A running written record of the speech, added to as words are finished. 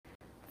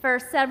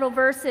first several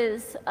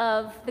verses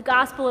of the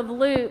Gospel of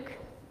Luke,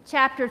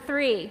 chapter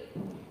 3.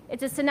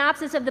 It's a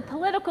synopsis of the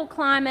political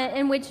climate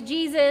in which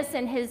Jesus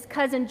and his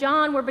cousin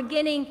John were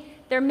beginning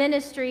their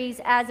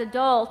ministries as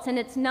adults, and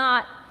it's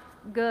not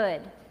good.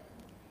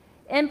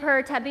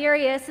 Emperor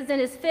Tiberius is in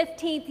his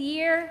 15th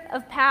year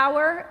of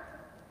power,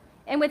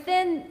 and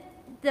within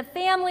the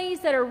families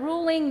that are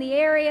ruling the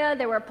area,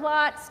 there were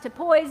plots to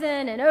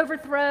poison and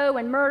overthrow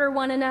and murder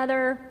one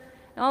another,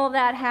 and all of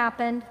that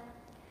happened.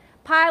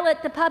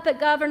 Pilate, the puppet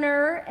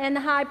governor, and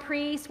the high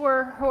priest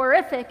were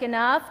horrific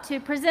enough to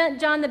present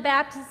John the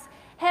Baptist's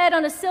head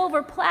on a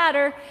silver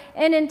platter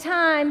and in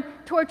time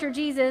torture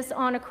Jesus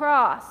on a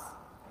cross.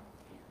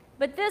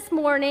 But this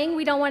morning,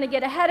 we don't want to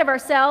get ahead of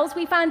ourselves.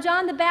 We find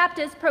John the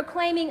Baptist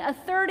proclaiming a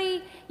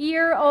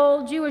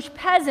 30-year-old Jewish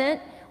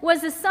peasant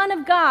was the Son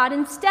of God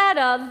instead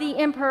of the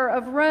Emperor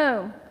of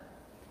Rome.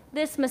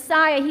 This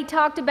Messiah he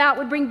talked about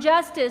would bring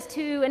justice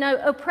to an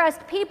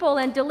oppressed people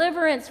and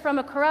deliverance from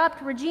a corrupt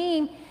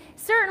regime.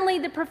 Certainly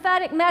the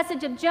prophetic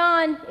message of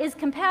John is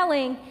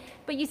compelling,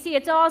 but you see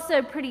it's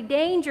also pretty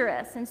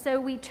dangerous. And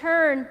so we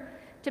turn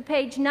to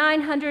page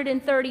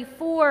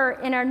 934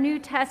 in our New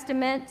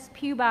Testament's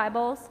Pew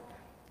Bibles,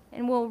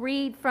 and we'll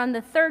read from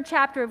the 3rd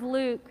chapter of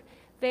Luke,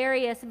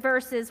 various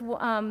verses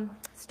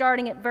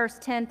starting at verse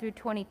 10 through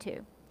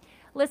 22.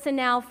 Listen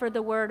now for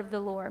the word of the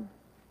Lord.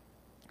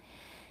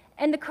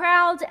 And the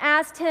crowds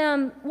asked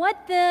him,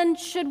 "What then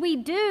should we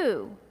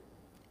do?"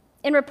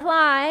 In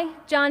reply,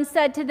 John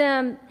said to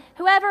them,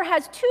 "Whoever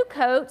has 2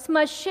 coats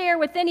must share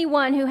with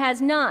anyone who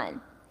has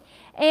none.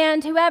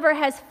 And whoever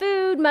has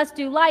food must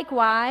do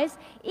likewise.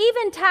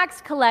 Even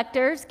tax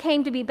collectors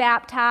came to be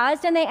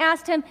baptized, and they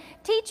asked him,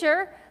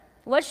 'Teacher,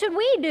 what should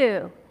we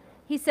do?'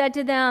 He said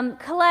to them,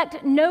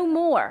 'Collect no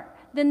more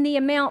than the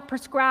amount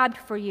prescribed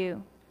for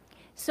you.'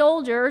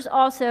 Soldiers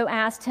also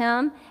asked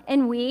him,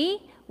 'And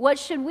we, what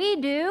should we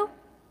do?'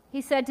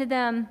 He said to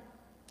them,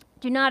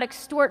 'Do not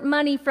extort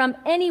money from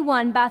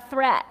anyone by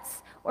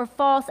threats or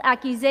false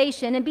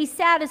accusation, and be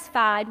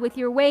satisfied with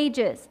your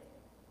wages.'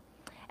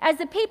 As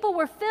the people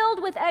were filled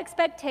with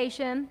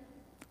expectation,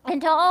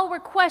 and all were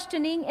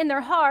questioning in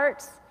their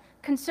hearts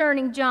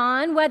concerning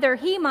John, whether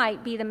he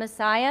might be the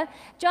Messiah,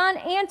 John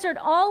answered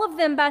all of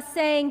them by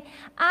saying,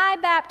 'I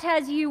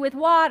baptize you with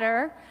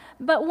water,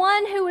 but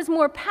one who is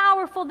more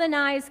powerful than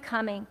I is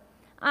coming.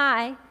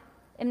 I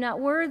am not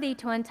worthy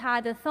to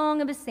untie the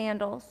thong of his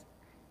sandals.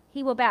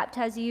 He will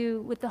baptize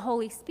you with the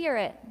Holy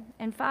Spirit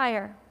and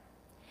fire.'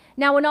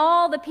 Now when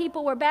all the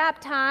people were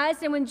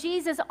baptized, and when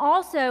Jesus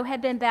also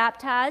had been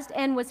baptized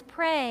and was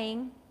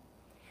praying,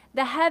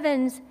 the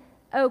heavens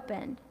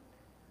opened,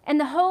 and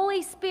the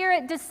Holy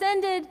Spirit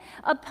descended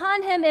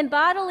upon him in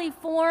bodily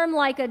form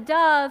like a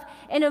dove,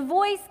 and a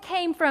voice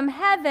came from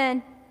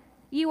heaven,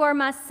 'You are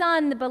my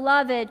Son, the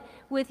beloved.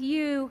 With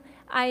you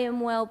I am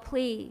well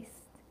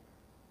pleased.'"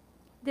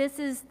 This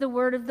is the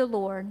word of the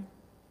Lord.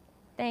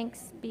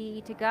 Thanks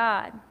be to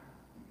God.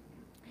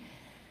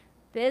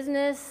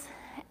 Business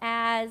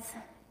as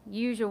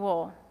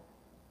usual.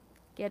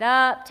 Get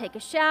up, take a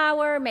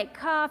shower, make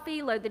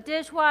coffee, load the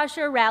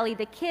dishwasher, rally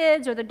the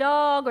kids or the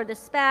dog or the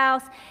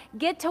spouse,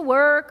 get to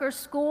work or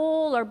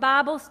school or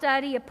Bible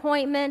study,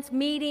 appointments,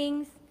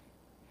 meetings,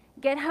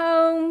 get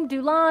home,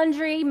 do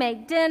laundry,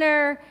 make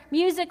dinner,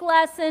 music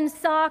lessons,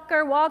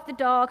 soccer, walk the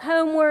dog,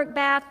 homework,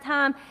 bath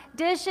time,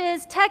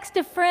 dishes, text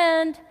a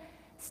friend,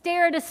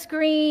 stare at a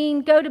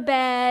screen, go to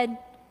bed.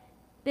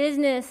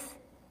 Business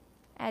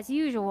as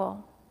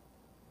usual.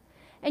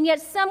 And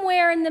yet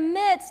somewhere in the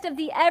midst of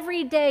the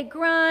everyday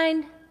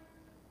grind,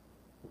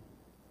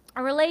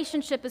 a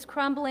relationship is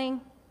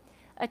crumbling,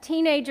 a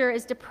teenager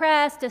is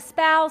depressed, a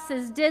spouse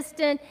is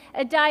distant,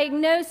 a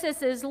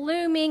diagnosis is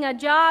looming, a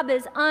job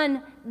is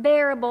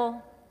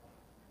unbearable,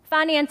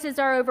 finances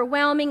are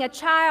overwhelming, a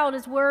child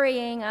is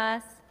worrying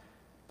us.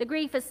 The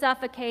grief is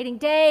suffocating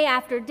day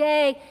after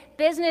day,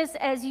 business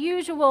as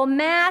usual,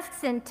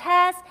 masks and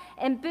tests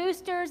and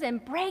boosters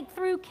and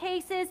breakthrough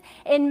cases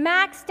in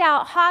maxed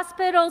out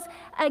hospitals.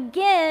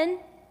 Again,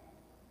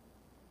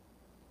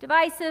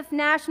 divisive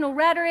national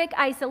rhetoric,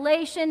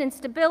 isolation,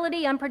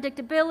 instability,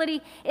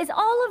 unpredictability. Is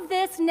all of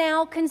this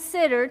now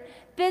considered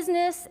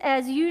business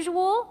as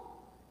usual?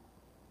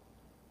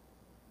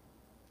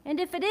 And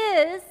if it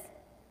is,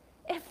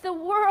 if the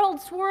world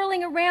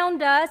swirling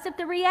around us, if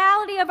the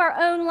reality of our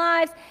own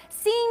lives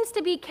seems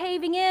to be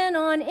caving in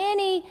on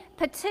any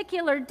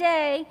particular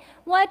day,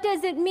 what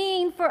does it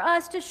mean for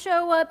us to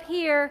show up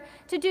here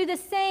to do the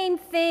same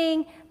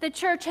thing the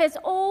church has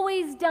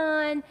always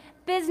done,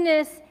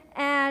 business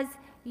as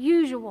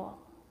usual?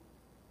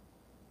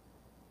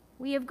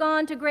 We have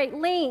gone to great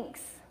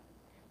lengths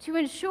to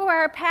ensure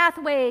our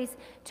pathways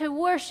to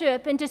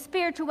worship and to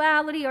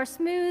spirituality are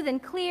smooth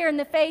and clear in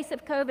the face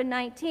of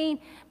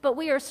COVID-19, but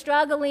we are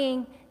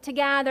struggling to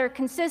gather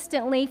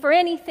consistently for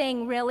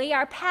anything, really.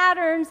 Our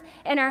patterns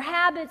and our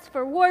habits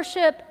for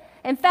worship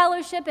and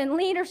fellowship and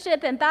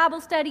leadership and Bible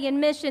study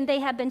and mission, they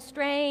have been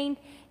strained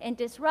and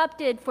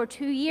disrupted for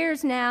 2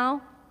 years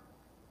now.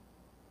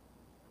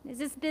 Is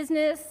this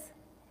business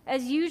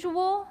as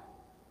usual?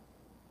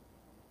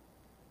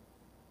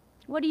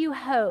 What do you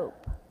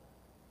hope?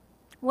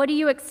 What do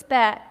you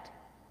expect?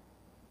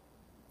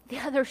 The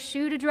other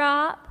shoe to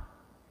drop?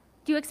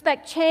 Do you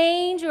expect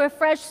change or a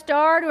fresh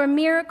start or a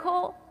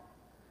miracle?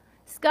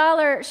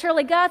 Scholar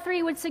Shirley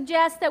Guthrie would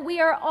suggest that we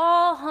are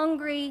all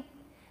hungry.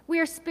 We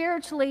are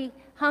spiritually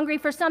hungry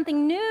for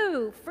something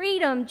new,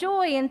 freedom,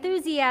 joy,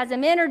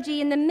 enthusiasm,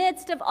 energy in the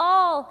midst of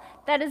all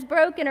that is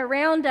broken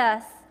around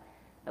us.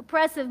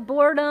 Oppressive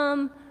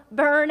boredom,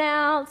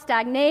 burnout,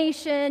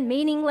 stagnation,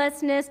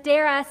 meaninglessness,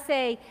 dare I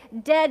say,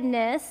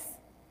 deadness.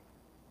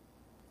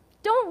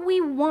 Don't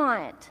we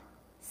want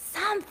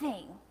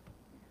something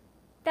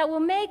that will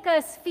make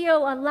us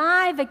feel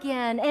alive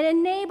again and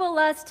enable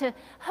us to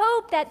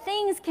hope that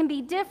things can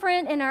be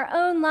different in our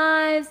own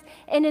lives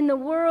and in the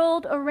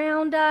world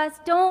around us?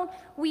 Don't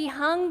we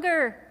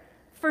hunger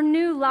for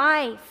new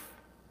life,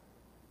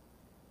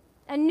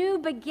 a new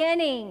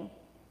beginning,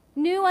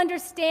 new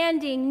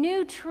understanding,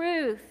 new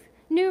truth,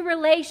 new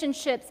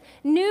relationships,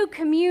 new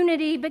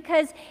community?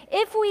 Because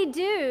if we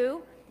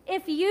do,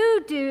 if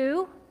you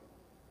do,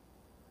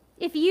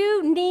 if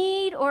you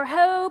need or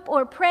hope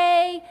or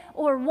pray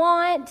or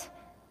want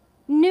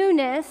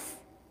newness,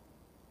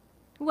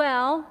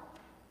 well,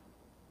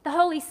 the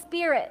Holy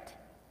Spirit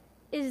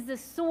is the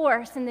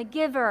source and the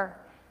giver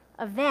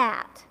of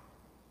that.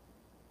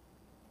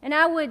 And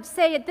I would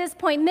say at this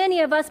point,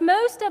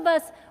 most of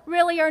us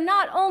really are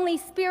not only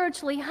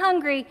spiritually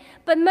hungry,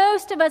 but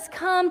most of us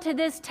come to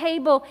this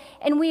table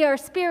and we are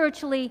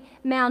spiritually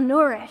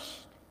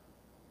malnourished.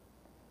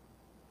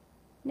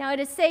 Now,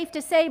 it is safe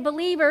to say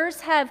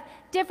believers have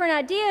different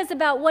ideas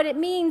about what it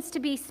means to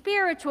be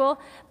spiritual,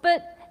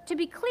 but to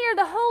be clear,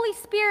 the Holy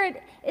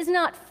Spirit is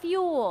not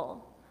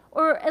fuel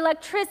or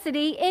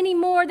electricity any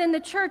more than the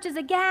church is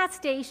a gas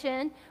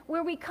station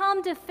where we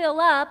come to fill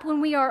up when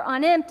we are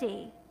on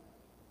empty.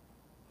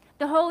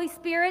 The Holy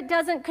Spirit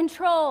doesn't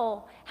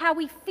control how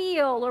we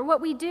feel or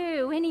what we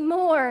do any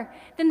more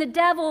than the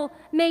devil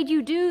made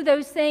you do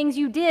those things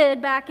you did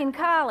back in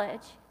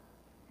college.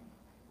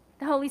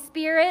 The Holy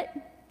Spirit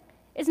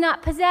is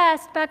not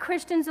possessed by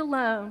Christians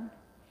alone,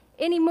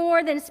 any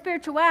more than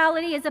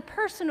spirituality is a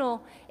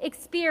personal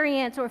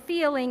experience or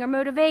feeling or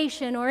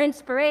motivation or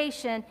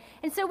inspiration.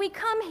 And so we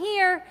come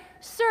here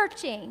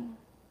searching.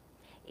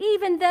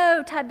 Even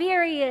though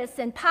Tiberius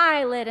and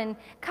Pilate and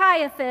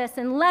Caiaphas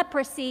and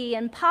leprosy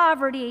and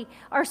poverty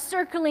are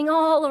circling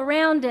all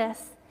around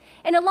us,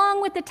 and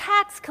along with the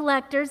tax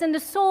collectors and the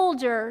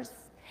soldiers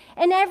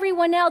and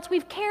everyone else,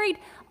 we've carried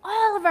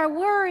all of our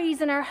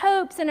worries and our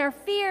hopes and our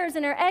fears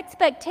and our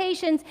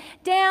expectations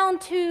down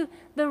to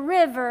the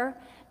river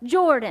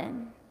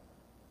Jordan,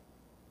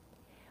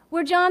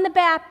 where John the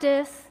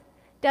Baptist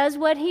does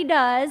what he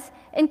does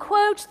and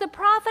quotes the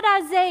prophet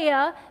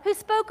Isaiah, who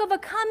spoke of a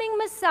coming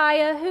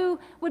Messiah who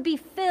would be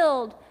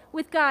filled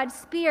with God's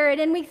Spirit.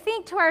 And we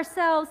think to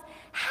ourselves,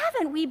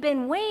 haven't we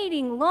been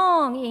waiting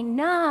long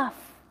enough?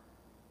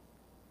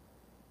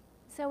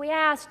 So we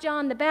ask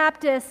John the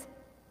Baptist,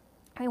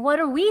 what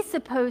are we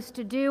supposed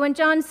to do? And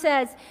John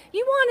says,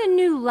 you want a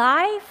new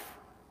life?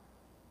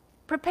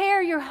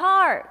 Prepare your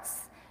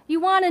hearts. You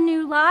want a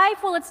new life?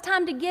 Well, it's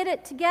time to get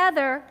it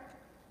together.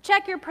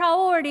 Check your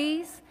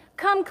priorities.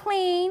 Come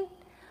clean.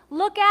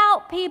 Look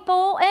out,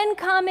 people.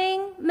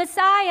 Incoming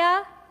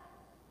Messiah.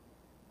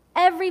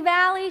 Every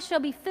valley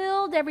shall be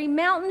filled, every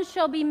mountain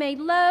shall be made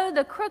low,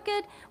 the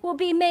crooked will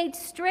be made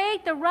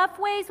straight, the rough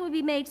ways will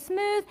be made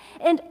smooth,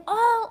 and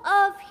all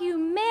of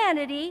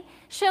humanity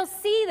shall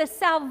see the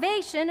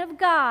salvation of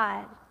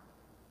God.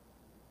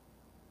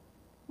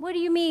 What do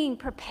you mean,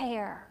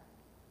 prepare?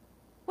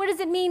 What does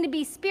it mean to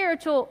be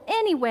spiritual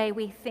anyway,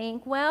 we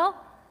think?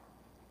 Well,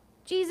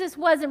 Jesus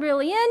wasn't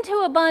really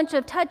into a bunch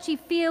of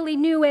touchy-feely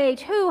New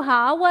Age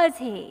hoo-ha, was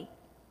he?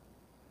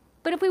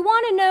 But if we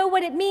want to know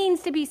what it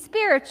means to be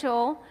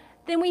spiritual,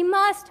 then we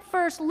must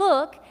first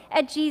look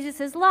at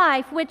Jesus'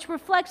 life, which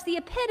reflects the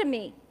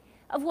epitome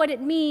of what it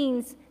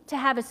means to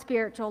have a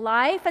spiritual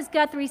life. As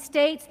Guthrie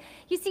states,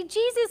 you see,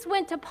 Jesus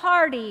went to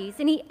parties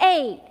and he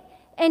ate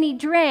and he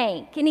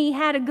drank and he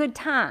had a good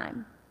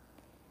time.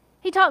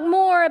 He talked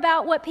more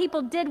about what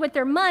people did with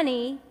their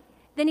money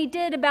than he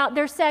did about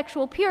their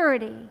sexual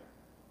purity.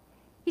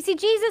 You see,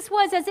 Jesus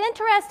was as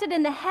interested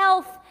in the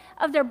health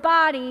of their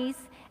bodies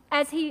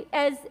as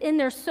in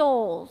their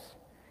souls.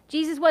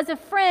 Jesus was a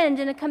friend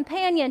and a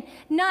companion,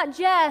 not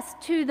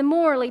just to the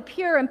morally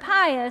pure and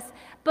pious,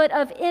 but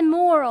of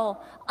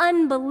immoral,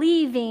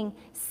 unbelieving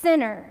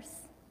sinners.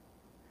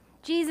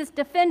 Jesus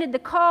defended the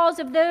cause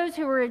of those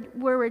who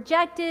were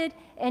rejected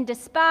and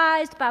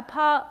despised by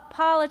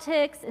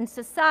politics and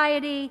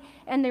society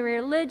and the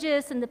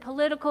religious and the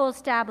political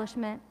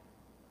establishment.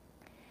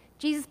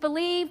 Jesus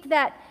believed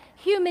that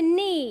human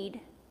need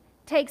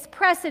takes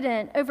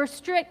precedent over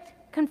strict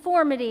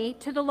conformity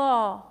to the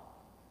law.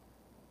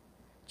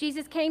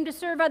 Jesus came to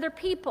serve other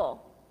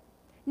people,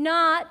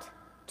 not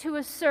to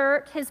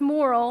assert his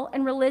moral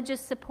and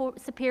religious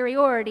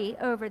superiority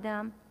over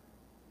them.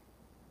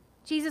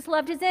 Jesus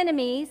loved his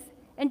enemies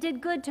and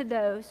did good to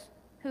those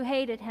who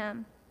hated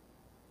him.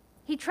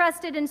 He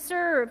trusted and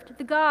served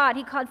the God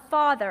he called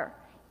Father,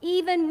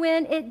 even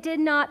when it did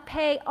not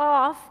pay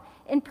off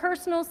in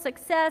personal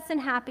success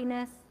and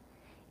happiness,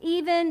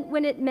 even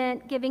when it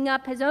meant giving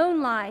up his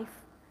own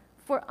life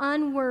for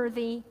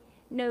unworthy,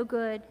 no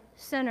good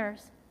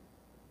sinners.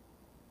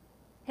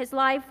 His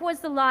life was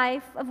the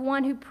life of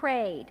one who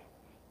prayed,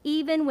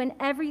 even when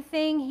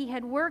everything he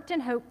had worked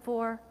and hoped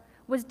for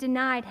was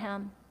denied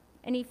him,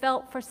 and he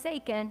felt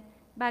forsaken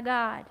by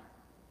God.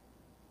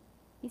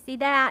 You see,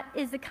 that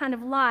is the kind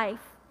of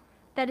life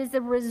that is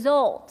the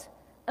result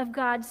of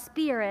God's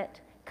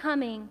Spirit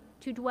coming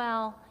to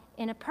dwell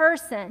in a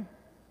person.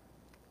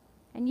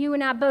 And you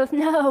and I both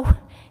know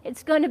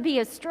it's going to be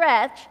a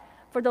stretch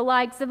for the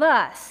likes of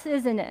us,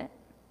 isn't it?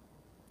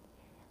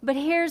 But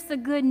here's the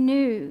good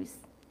news.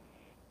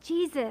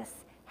 Jesus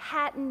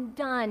hadn't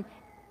done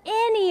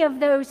any of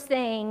those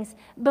things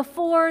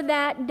before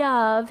that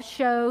dove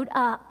showed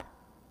up.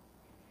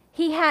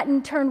 He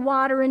hadn't turned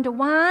water into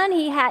wine.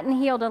 He hadn't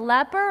healed a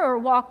leper or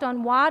walked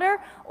on water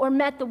or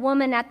met the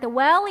woman at the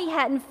well. He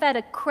hadn't fed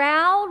a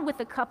crowd with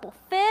a couple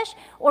fish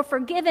or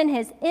forgiven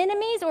his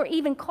enemies or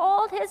even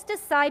called his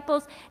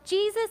disciples.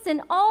 Jesus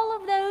and all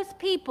of those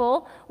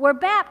people were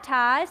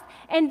baptized,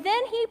 and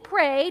then he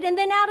prayed, and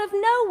then out of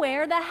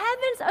nowhere the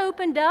heavens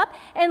opened up,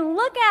 and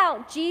look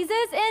out,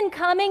 Jesus,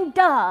 incoming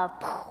dove.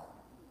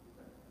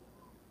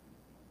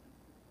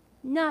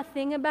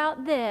 Nothing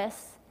about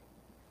this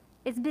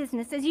is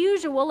business as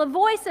usual. A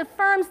voice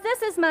affirms,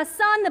 "This is my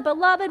Son, the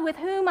beloved, with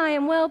whom I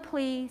am well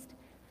pleased."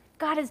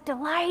 God is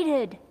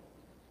delighted.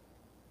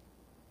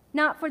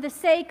 Not for the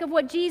sake of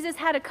what Jesus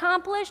had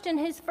accomplished in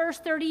his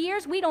first 30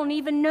 years. We don't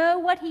even know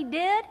what he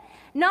did.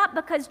 Not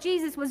because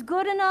Jesus was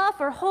good enough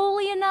or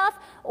holy enough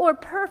or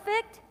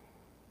perfect.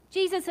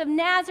 Jesus of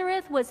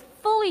Nazareth was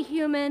fully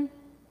human,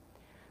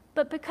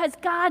 but because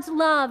God's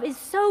love is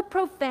so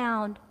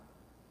profound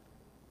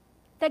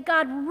that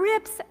God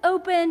rips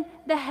open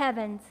the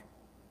heavens.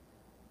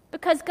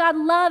 Because God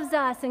loves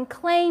us and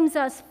claims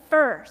us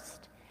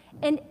first.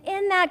 And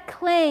in that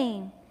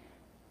claim,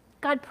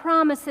 God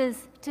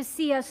promises to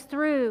see us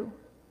through.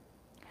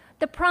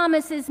 The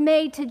promise is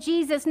made to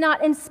Jesus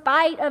not in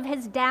spite of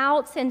his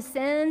doubts and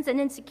sins and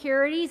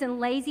insecurities and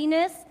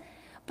laziness,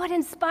 but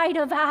in spite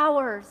of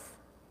ours.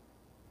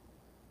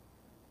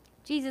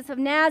 Jesus of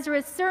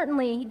Nazareth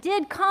certainly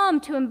did come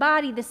to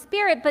embody the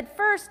Spirit, but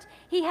first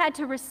he had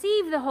to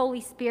receive the Holy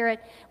Spirit,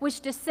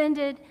 which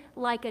descended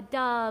like a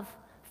dove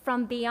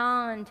from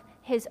beyond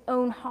his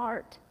own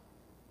heart.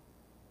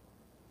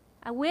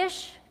 I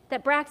wish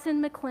that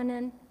Braxton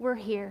McLennan were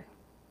here,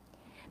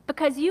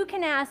 because you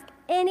can ask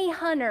any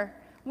hunter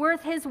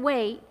worth his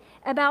weight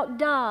about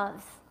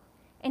doves,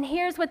 and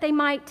here's what they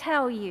might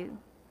tell you.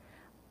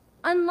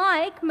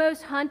 Unlike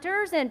most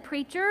hunters and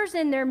preachers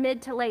in their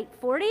mid to late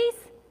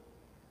 40s,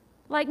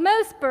 like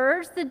most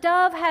birds, the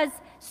dove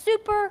has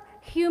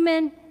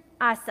superhuman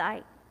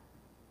eyesight.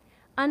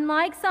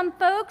 Unlike some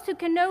folks who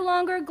can no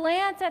longer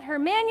glance at her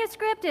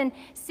manuscript and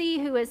see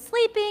who is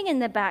sleeping in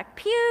the back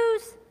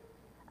pews,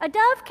 a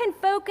dove can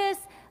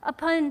focus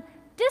upon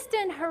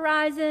distant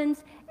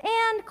horizons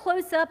and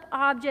close-up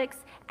objects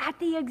at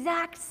the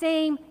exact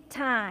same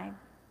time.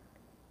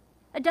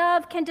 A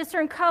dove can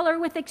discern color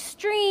with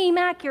extreme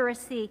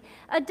accuracy.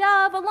 A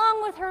dove,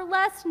 along with her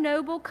less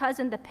noble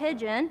cousin, the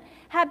pigeon,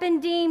 have been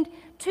deemed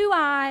two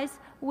eyes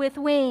with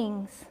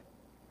wings.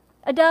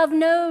 A dove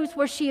knows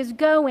where she is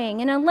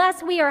going, and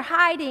unless we are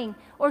hiding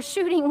or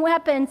shooting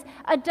weapons,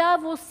 a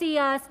dove will see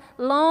us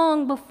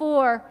long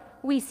before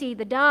we see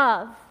the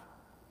dove.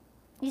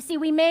 You see,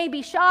 we may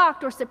be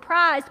shocked or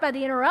surprised by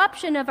the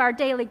interruption of our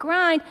daily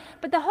grind,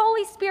 but the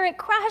Holy Spirit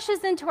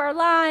crashes into our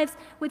lives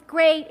with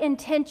great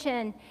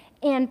intention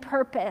and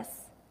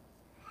purpose.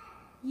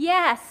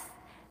 Yes,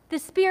 the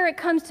Spirit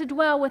comes to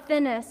dwell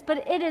within us,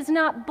 but it is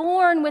not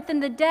born within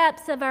the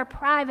depths of our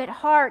private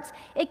hearts.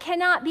 It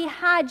cannot be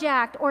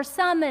hijacked or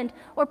summoned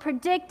or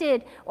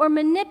predicted or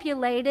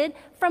manipulated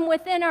from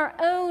within our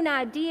own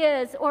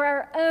ideas or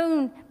our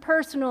own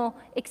personal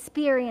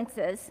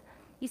experiences.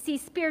 You see,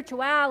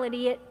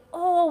 spirituality, it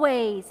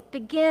always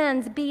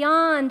begins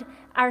beyond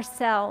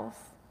ourselves.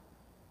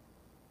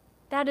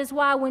 That is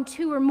why when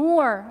two or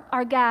more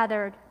are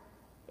gathered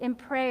in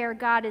prayer,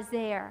 God is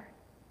there.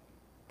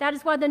 That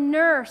is why the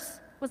nurse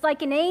was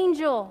like an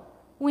angel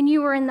when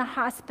you were in the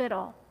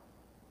hospital.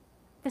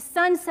 The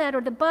sunset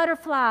or the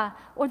butterfly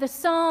or the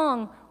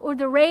song or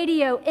the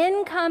radio,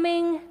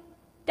 incoming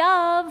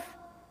dove.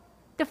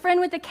 The friend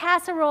with the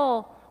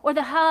casserole or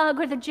the hug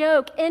or the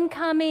joke,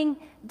 incoming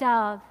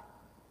dove.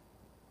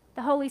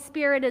 The Holy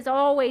Spirit is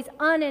always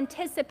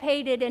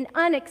unanticipated and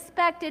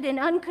unexpected and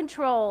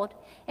uncontrolled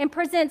and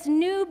presents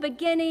new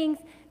beginnings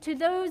to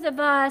those of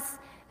us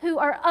who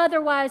are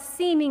otherwise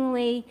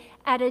seemingly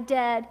at a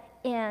dead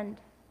end.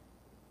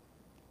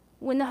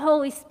 When the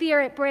Holy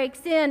Spirit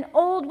breaks in,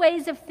 old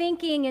ways of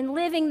thinking and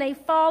living, they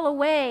fall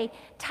away.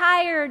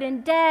 Tired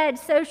and dead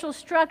social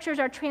structures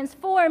are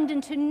transformed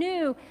into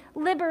new,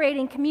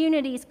 liberating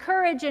communities.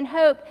 Courage and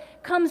hope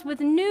comes with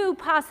new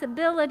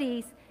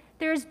possibilities.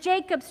 There's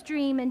Jacob's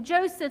dream and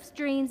Joseph's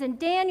dreams and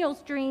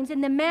Daniel's dreams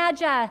and the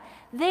Magi,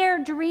 their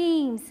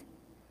dreams.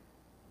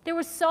 There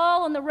was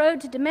Saul on the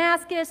road to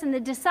Damascus and the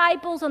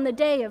disciples on the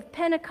day of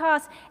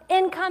Pentecost.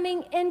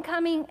 Incoming,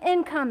 incoming,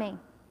 incoming.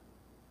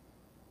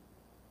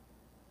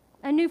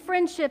 A new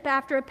friendship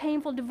after a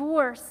painful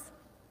divorce.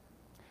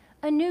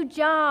 A new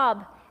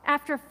job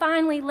after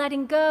finally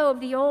letting go of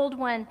the old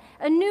one.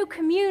 A new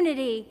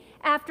community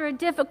after a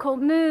difficult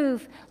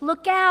move.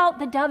 Look out,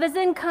 the dove is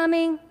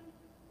incoming.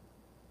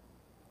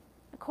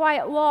 A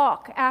quiet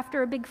walk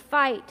after a big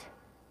fight.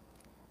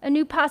 A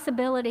new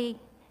possibility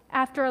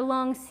after a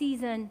long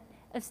season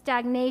of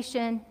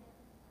stagnation.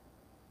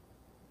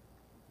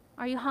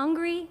 Are you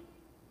hungry?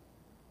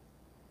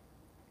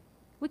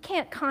 We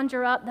can't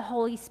conjure up the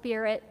Holy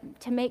Spirit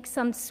to make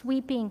some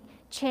sweeping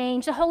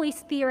change. The Holy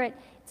Spirit,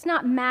 it's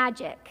not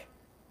magic.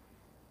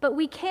 But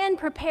we can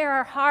prepare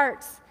our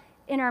hearts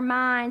and our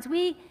minds.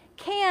 We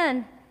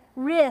can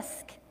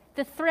risk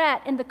the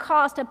threat and the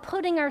cost of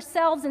putting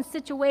ourselves in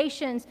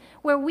situations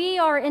where we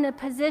are in a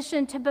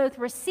position to both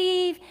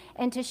receive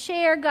and to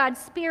share God's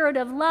spirit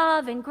of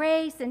love and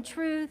grace and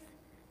truth.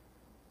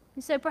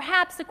 And so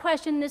perhaps the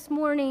question this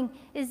morning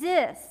is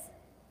this: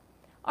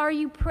 are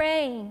you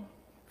praying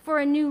for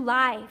a new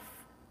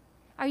life?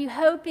 Are you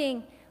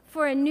hoping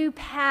for a new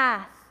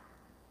path,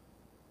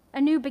 a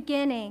new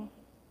beginning?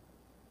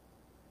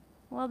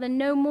 Well, then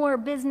no more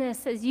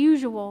business as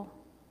usual.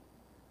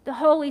 The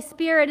Holy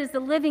Spirit is the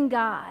living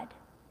God.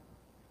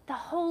 The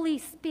Holy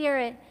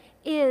Spirit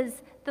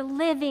is the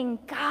living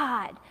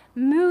God,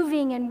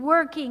 moving and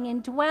working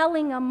and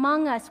dwelling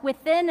among us,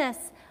 within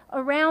us,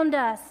 around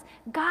us.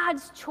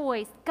 God's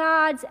choice,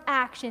 God's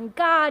action,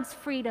 God's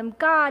freedom,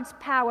 God's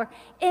power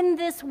in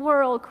this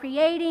world,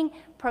 creating,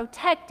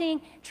 protecting,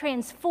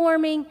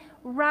 transforming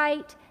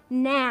right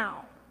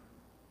now.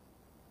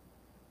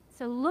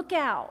 So look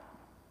out.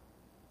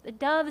 The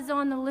dove is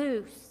on the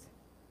loose,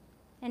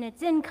 and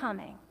it's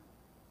incoming.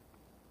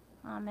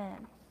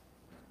 Amen.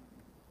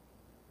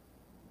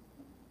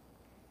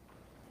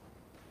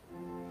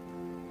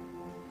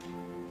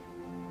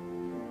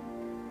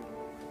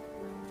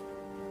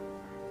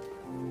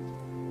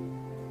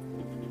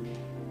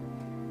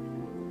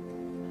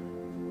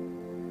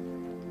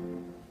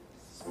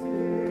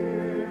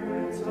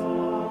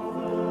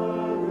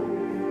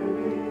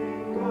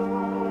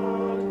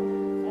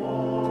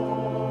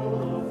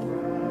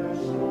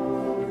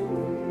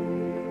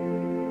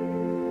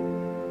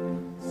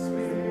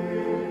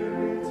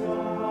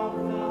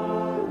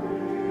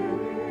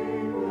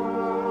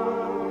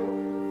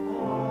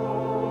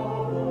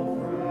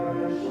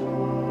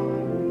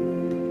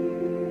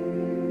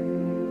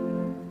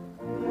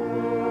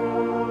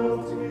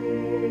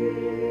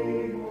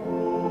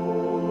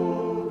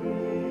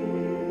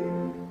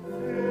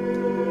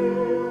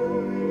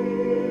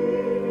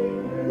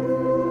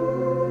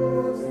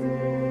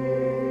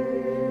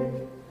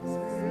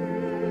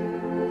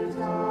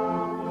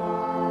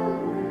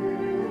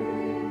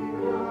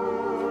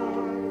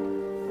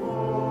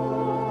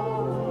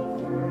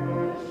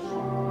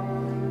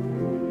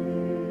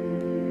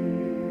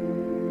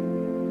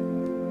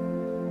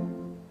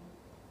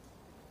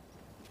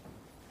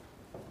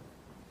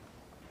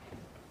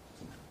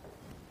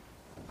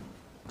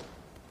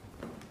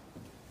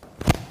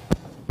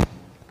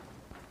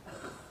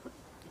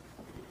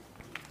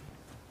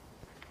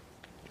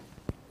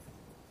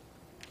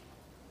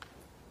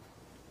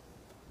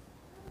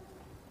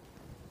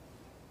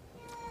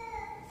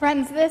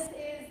 Friends, this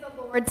is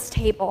the Lord's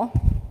table.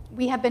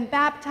 We have been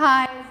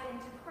baptized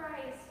into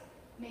Christ,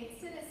 made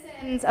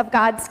citizens of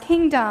God's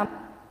kingdom.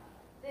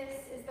 This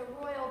is the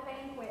royal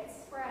banquet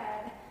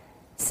spread,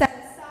 set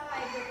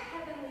aside with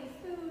heavenly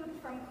food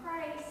from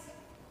Christ,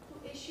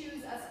 who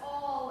issues us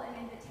all an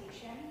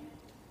invitation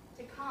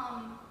to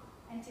come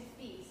and to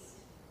feast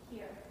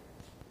here.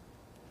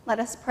 Let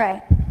us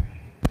pray.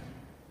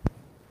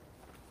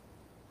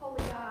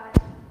 Holy God,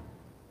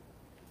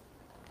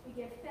 we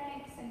give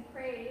thanks and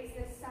praise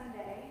this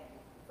Sunday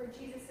for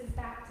Jesus'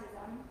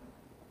 baptism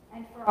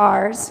and for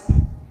ours,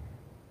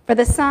 for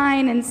the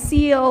sign and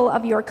seal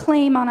of your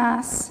claim on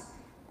us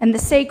and the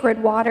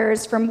sacred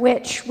waters from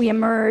which we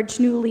emerge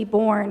newly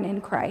born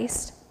in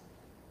Christ.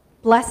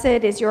 Blessed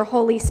is your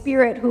Holy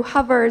Spirit who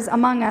hovers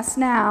among us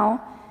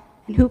now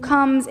and who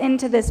comes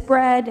into this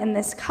bread and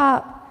this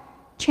cup,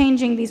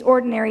 changing these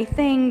ordinary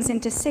things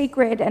into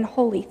sacred and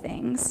holy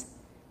things,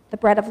 the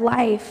bread of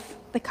life,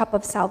 the cup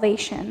of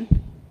salvation.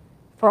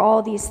 For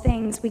all these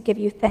things we give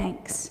you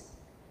thanks.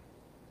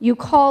 You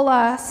call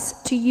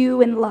us to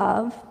you in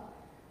love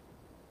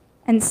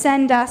and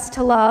send us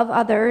to love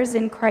others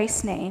in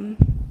Christ's name.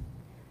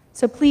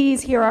 So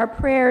please hear our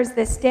prayers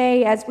this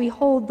day as we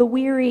hold the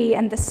weary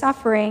and the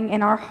suffering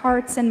in our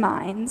hearts and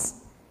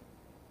minds.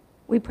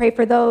 We pray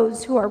for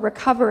those who are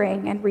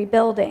recovering and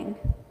rebuilding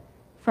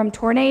from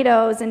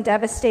tornadoes and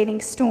devastating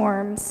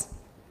storms.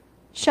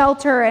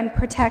 Shelter and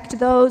protect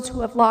those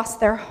who have lost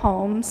their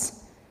homes.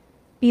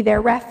 Be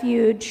their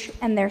refuge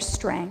and their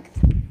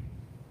strength.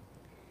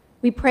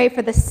 We pray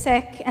for the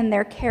sick and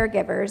their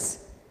caregivers.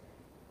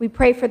 We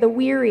pray for the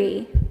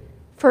weary,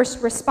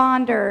 first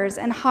responders,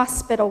 and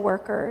hospital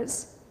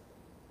workers.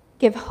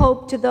 Give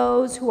hope to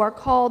those who are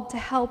called to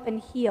help and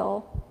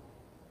heal.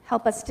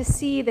 Help us to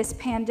see this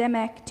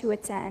pandemic to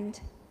its end.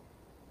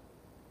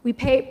 We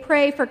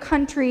pray for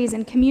countries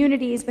and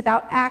communities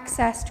without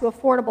access to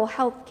affordable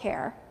health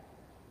care.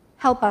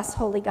 Help us,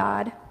 Holy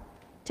God,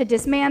 to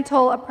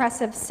dismantle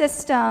oppressive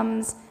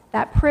systems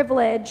that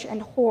privilege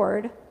and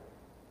hoard.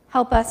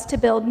 Help us to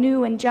build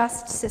new and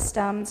just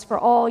systems for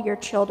all your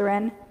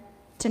children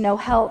to know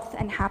health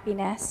and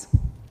happiness.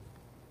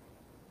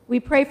 We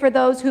pray for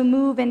those who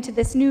move into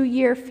this new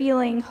year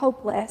feeling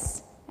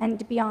hopeless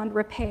and beyond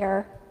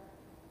repair.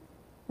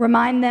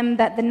 Remind them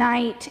that the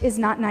night is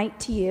not night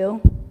to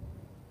you.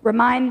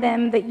 Remind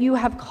them that you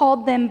have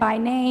called them by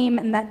name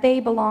and that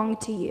they belong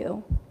to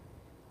you.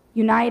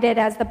 United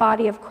as the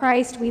body of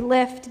Christ, we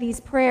lift these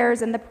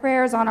prayers and the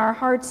prayers on our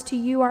hearts to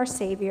you, our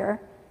Savior,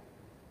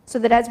 so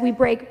that as we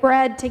break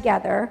bread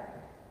together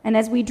and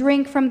as we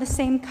drink from the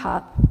same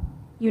cup,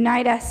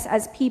 unite us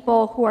as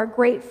people who are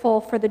grateful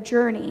for the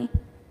journey,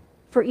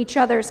 for each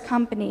other's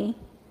company,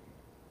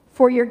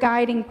 for your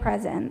guiding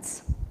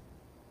presence.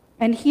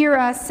 And hear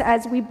us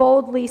as we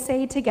boldly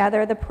say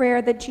together the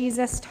prayer that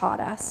Jesus taught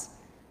us.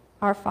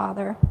 Our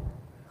Father,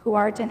 who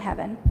art in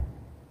heaven,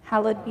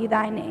 hallowed be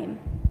thy name.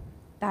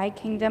 Thy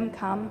kingdom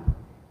come,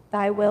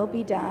 thy will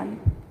be done,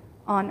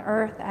 on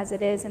earth as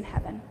it is in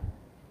heaven.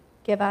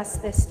 Give us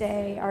this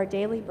day our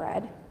daily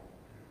bread,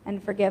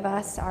 and forgive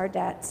us our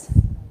debts,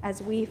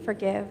 as we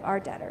forgive our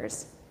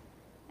debtors.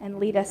 And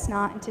lead us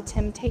not into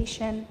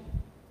temptation,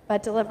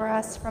 but deliver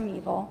us from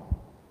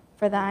evil.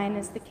 For thine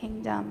is the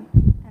kingdom,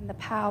 and the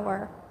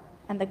power,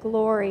 and the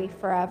glory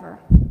forever.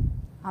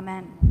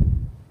 Amen.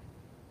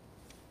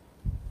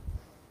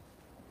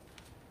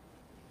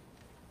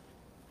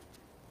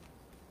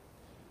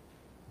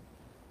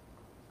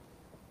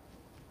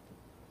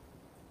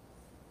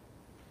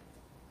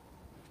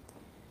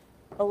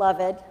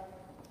 Beloved,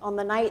 on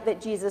the night that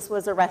Jesus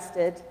was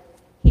arrested,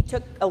 he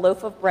took a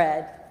loaf of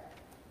bread,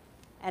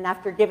 and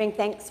after giving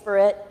thanks for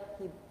it,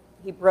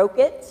 he broke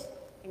it,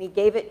 and he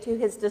gave it to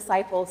his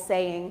disciples,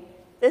 saying,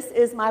 "This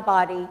is my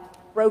body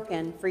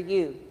broken for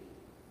you.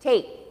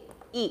 Take,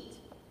 eat,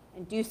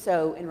 and do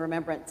so in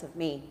remembrance of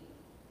me."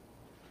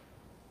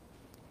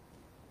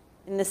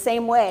 In the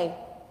same way,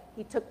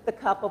 he took the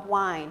cup of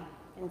wine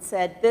and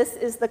said, "This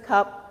is the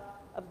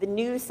cup of the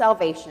new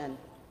salvation,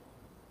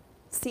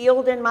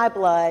 sealed in my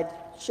blood,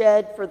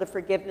 shed for the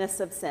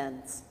forgiveness of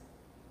sins.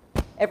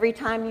 Every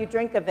time you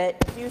drink of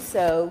it, do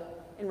so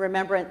in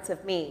remembrance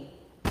of me.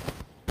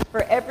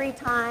 For every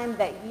time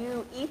that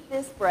you eat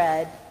this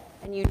bread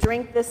and you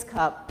drink this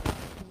cup,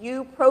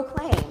 you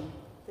proclaim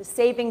the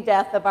saving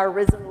death of our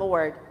risen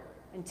Lord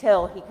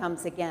until he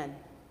comes again."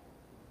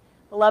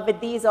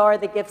 Beloved, these are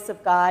the gifts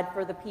of God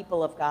for the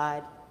people of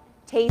God.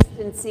 Taste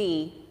and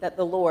see that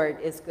the Lord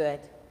is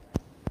good.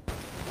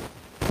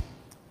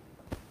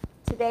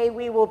 Today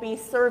we will be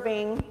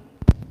serving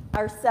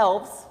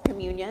ourselves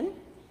communion.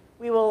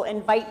 We will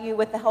invite you,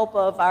 with the help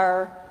of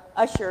our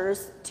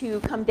ushers,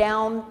 to come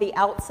down the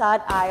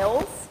outside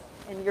aisles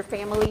in your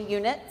family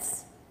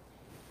units.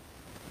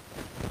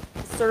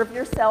 Serve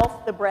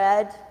yourself the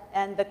bread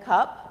and the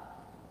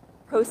cup.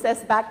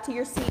 Process back to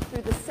your seat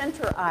through the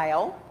center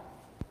aisle,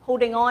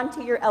 holding on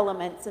to your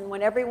elements, and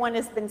when everyone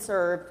has been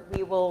served,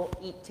 we will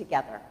eat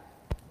together.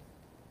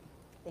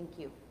 Thank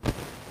you.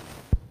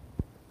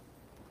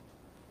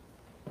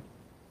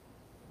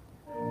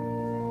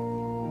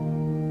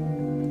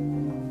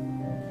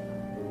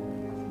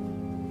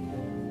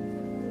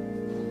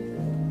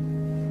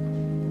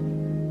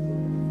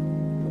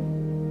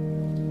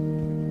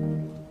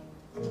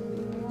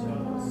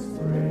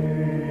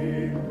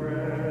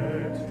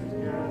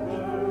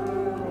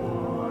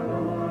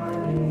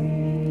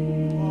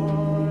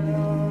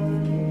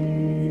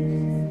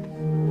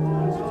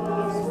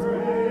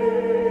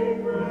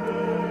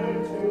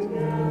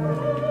 Together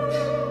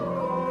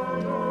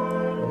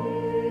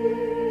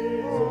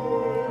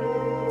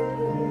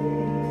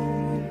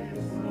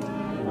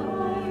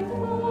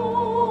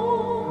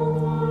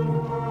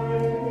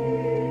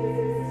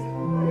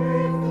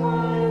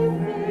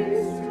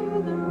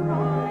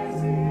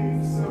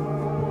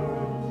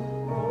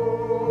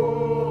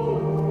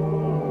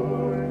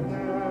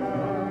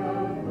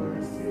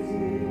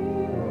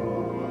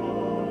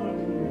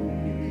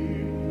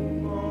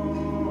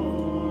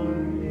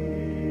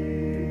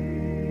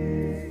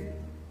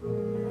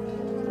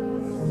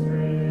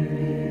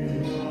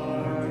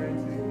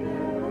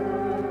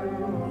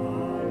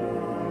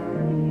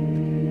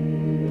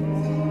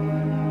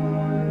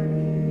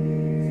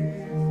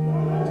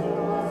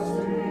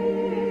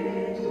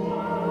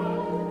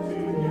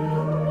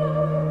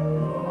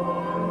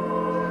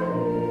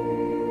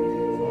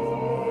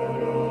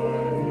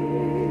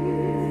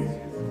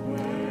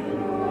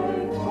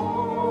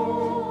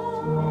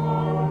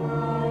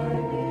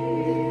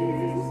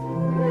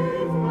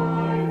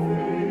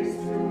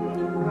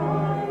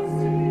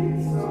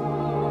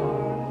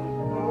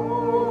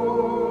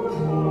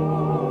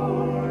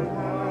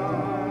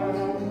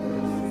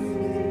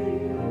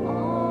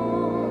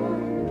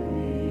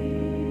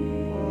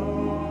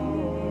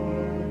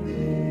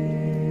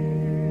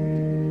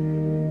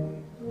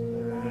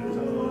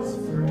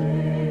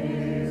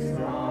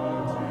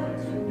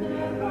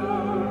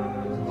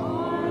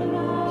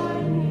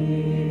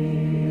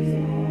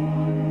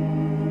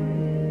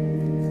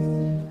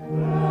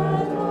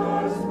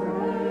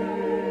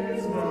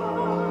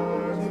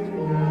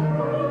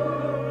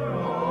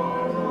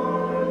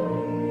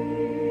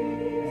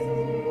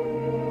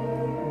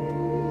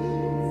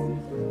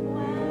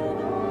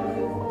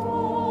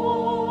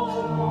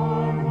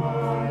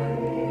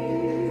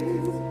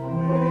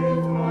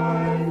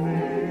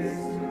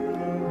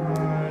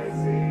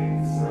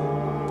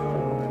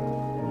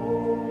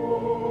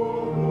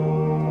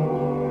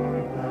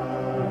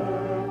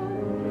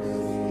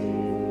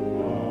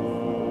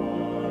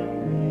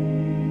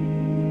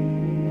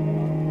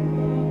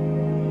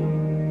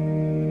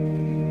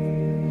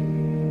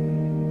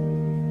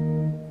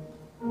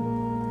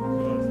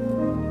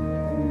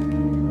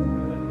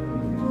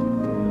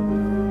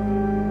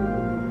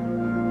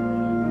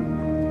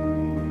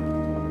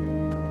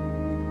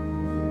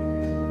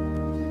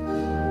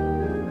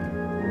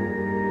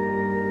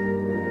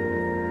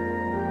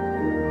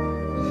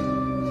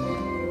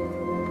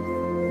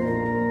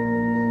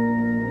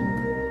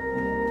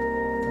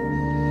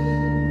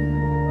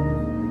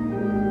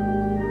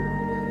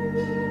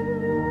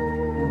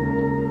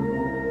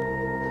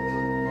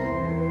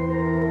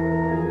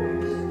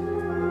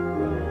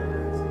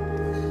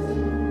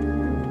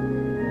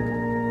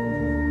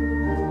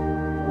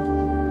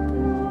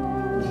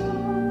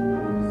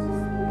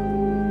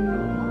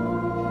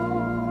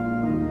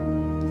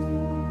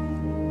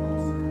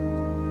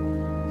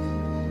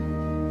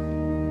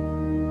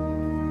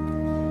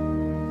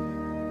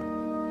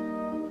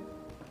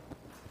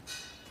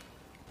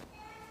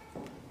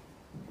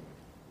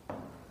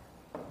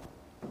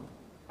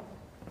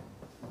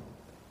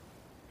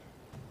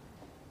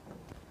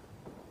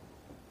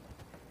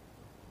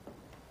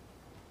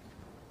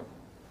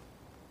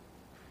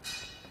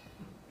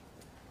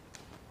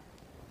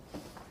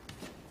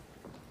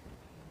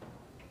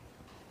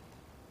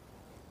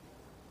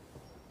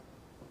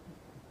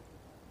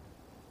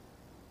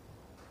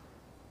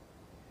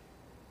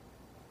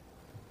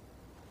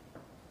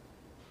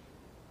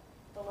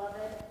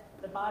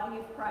body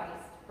of Christ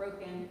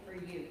broken for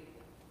you,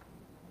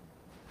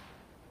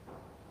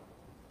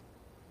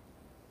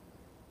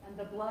 and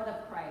the blood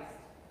of Christ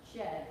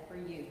shed for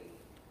you.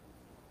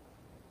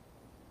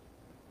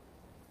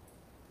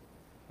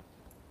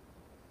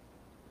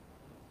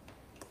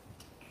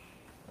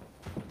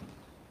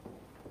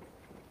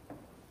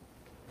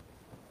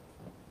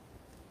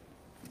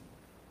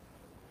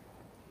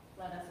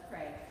 Let us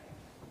pray.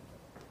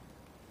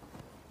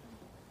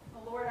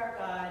 O Lord our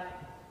God,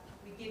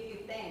 we give you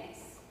thanks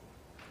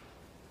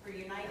for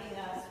uniting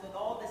us with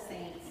all the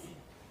saints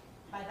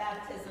by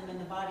baptism in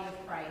the body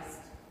of Christ,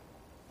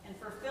 and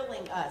for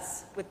filling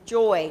us with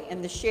joy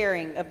in the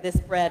sharing of this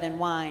bread and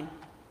wine.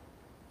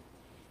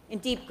 In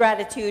deep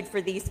gratitude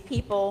for these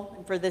people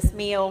and for this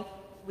meal,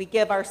 we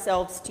give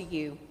ourselves to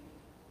you.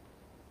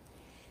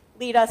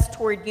 Lead us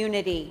toward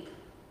unity.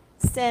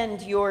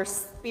 Send your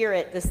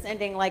Spirit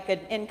descending like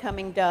an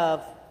incoming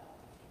dove.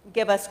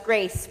 Give us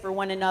grace for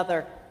one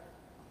another.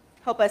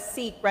 Help us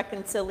seek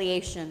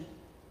reconciliation.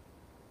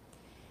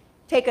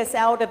 Take us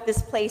out of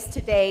this place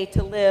today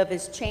to live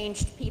as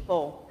changed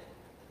people,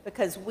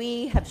 because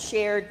we have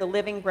shared the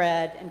living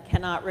bread and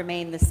cannot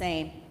remain the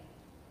same.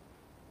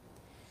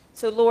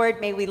 So,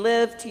 Lord, may we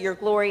live to your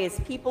glory as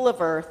people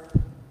of earth,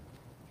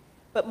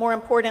 but more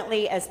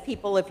importantly, as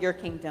people of your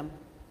kingdom.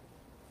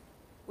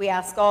 We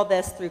ask all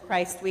this through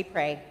Christ we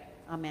pray.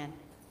 Amen.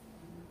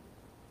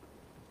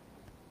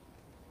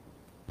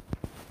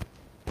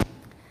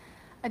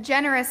 A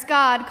generous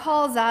God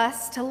calls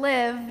us to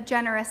live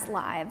generous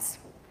lives.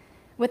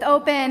 With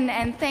open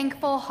and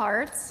thankful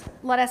hearts,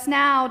 let us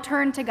now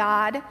turn to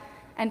God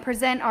and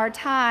present our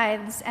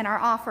tithes and our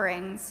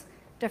offerings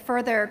to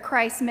further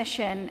Christ's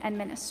mission and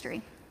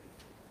ministry.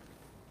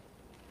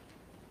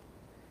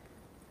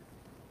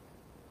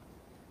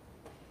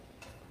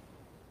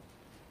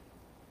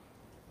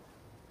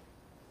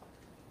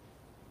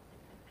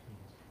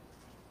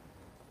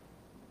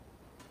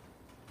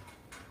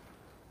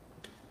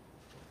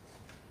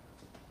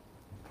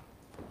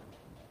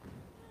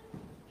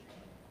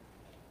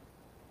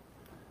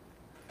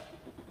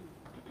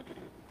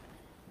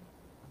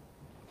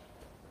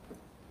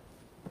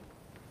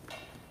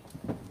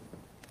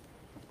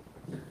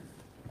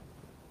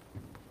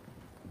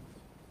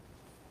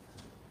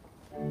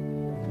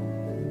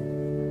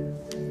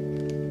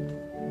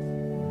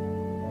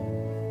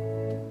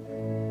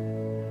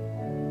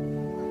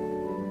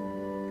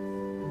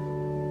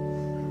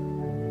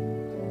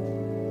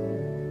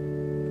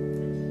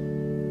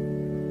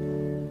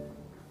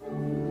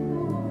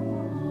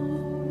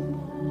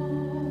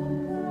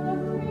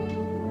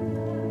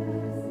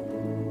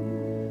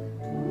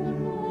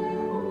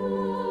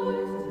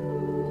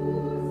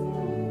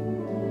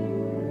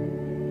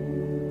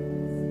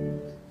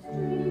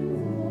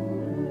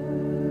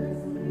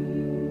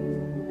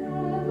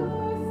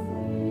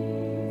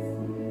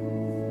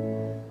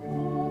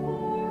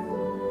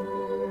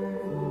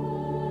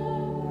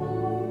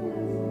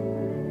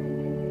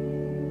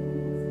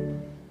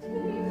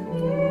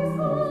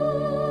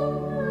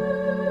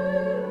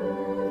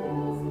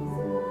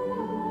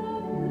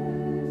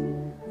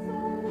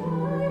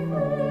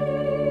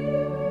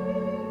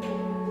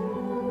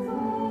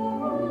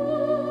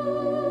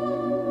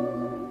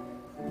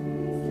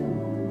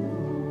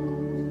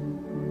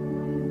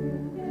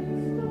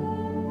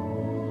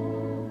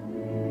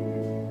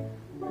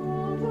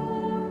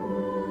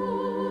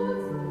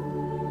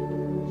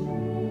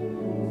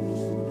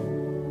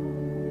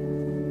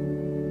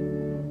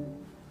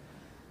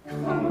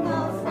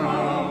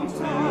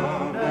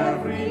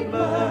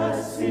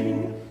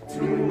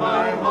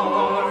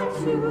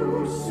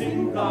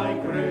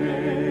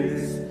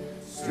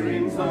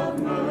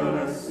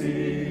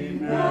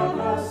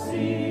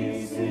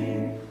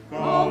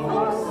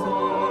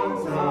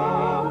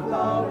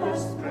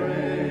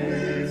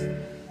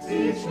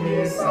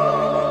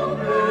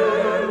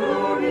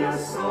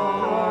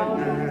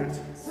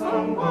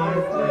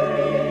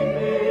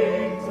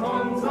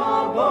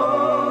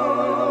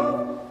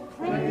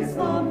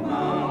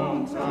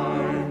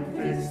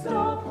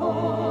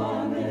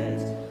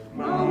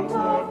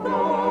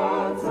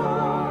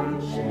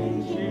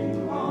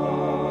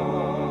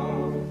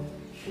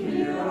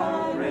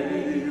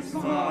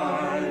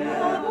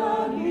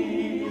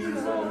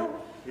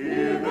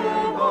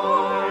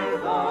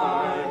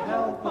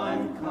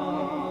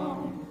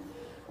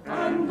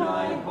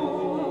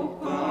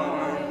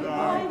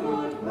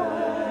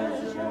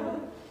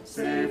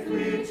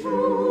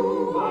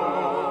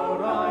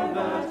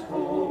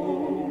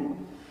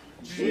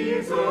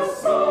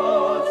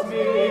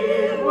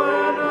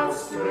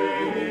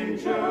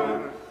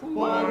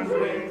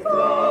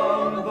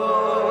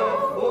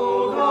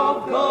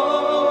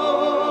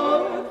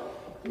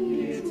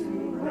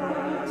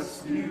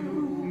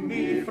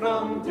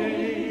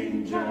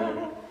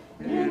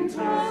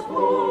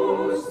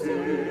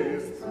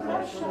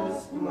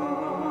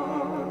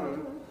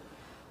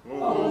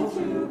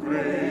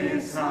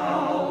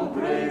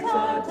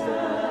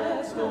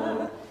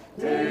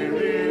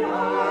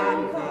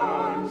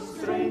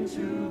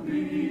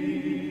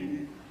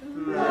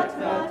 Let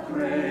that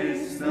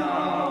grace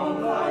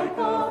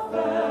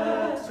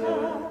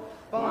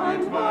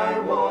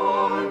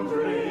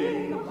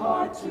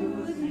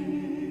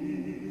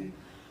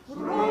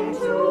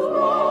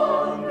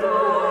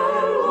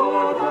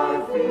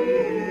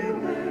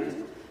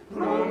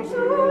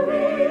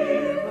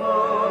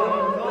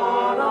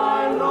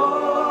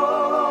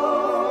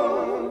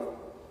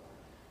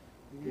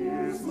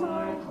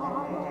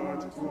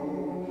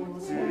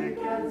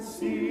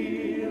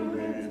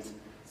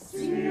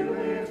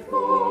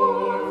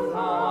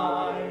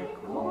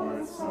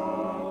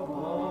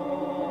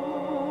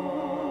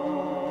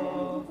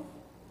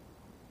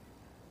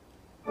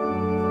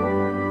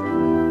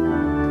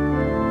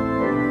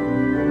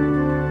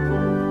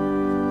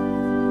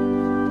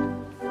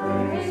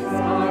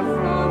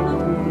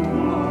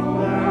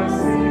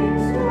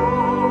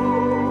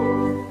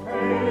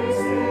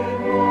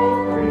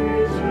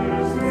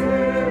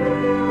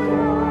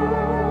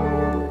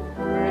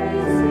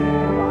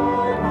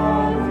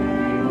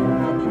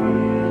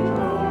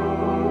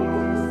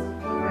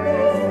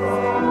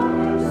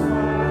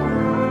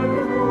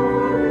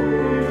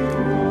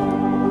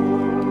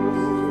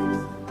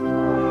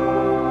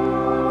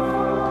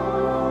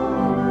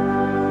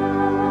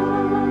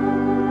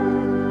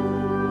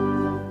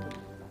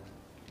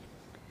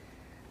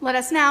Let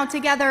us now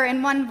together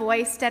in one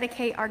voice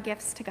dedicate our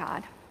gifts to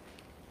God.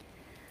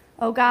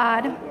 O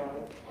God,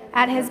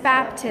 at his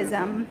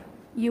baptism,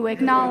 you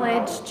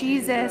acknowledge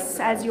Jesus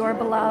as your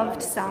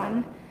beloved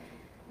Son,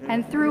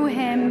 and through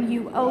him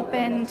you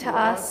open to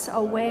us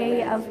a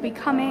way of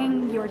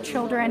becoming your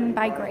children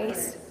by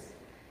grace.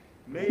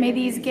 May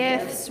these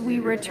gifts we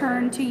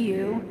return to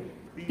you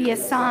be a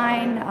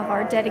sign of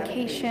our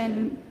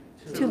dedication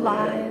to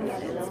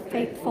live,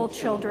 faithful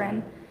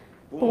children,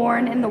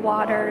 born in the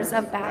waters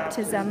of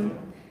baptism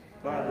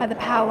by the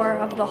power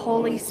of the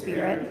Holy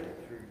Spirit.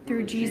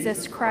 Through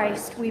Jesus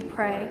Christ we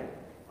pray.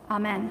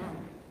 Amen.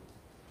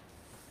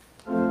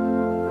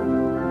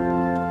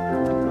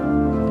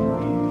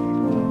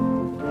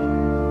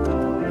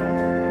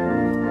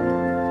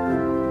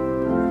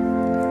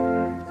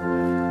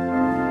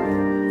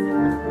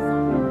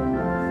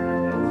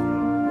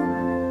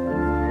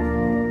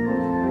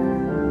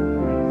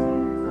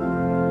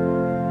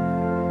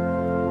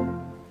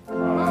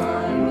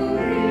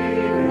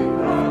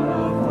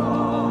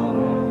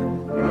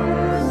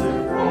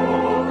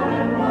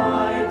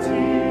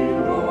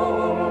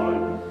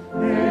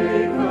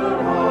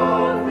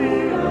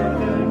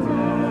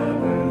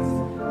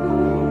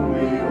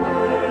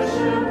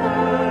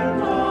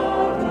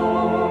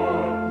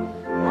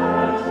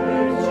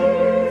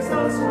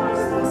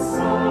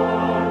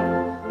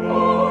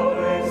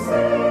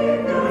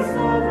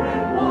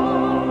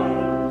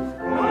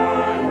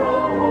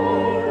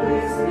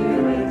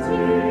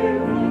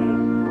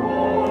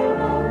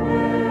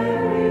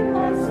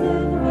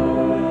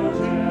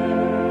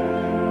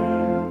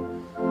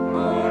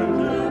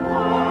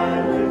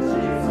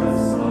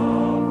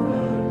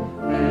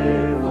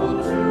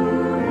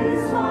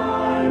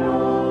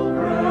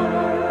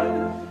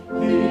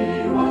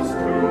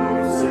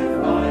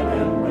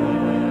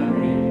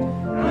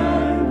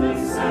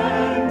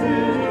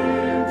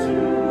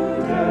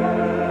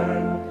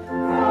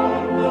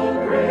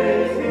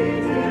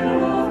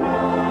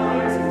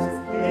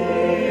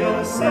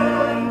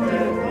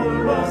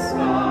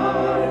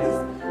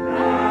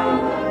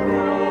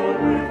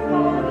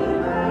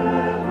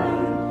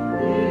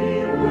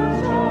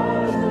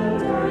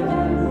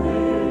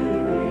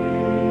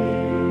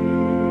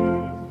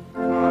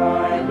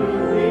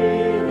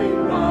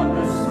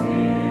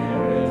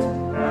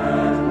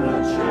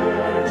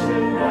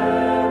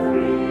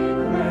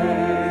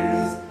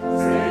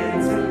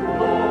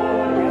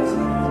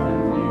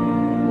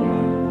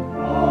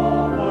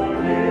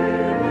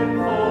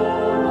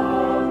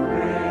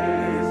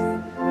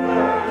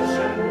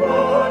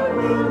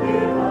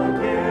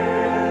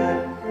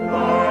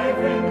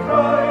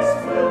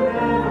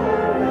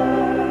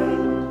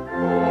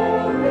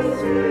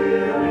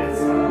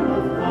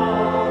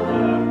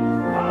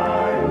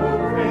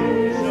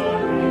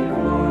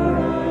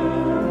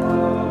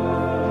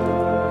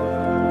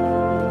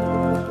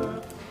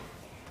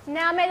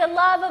 Now may the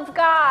love of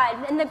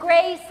God and the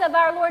grace of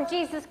our Lord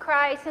Jesus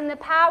Christ and the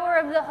power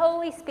of the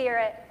Holy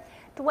Spirit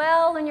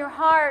dwell in your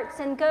hearts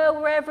and go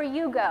wherever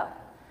you go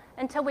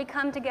until we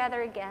come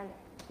together again.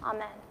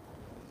 Amen.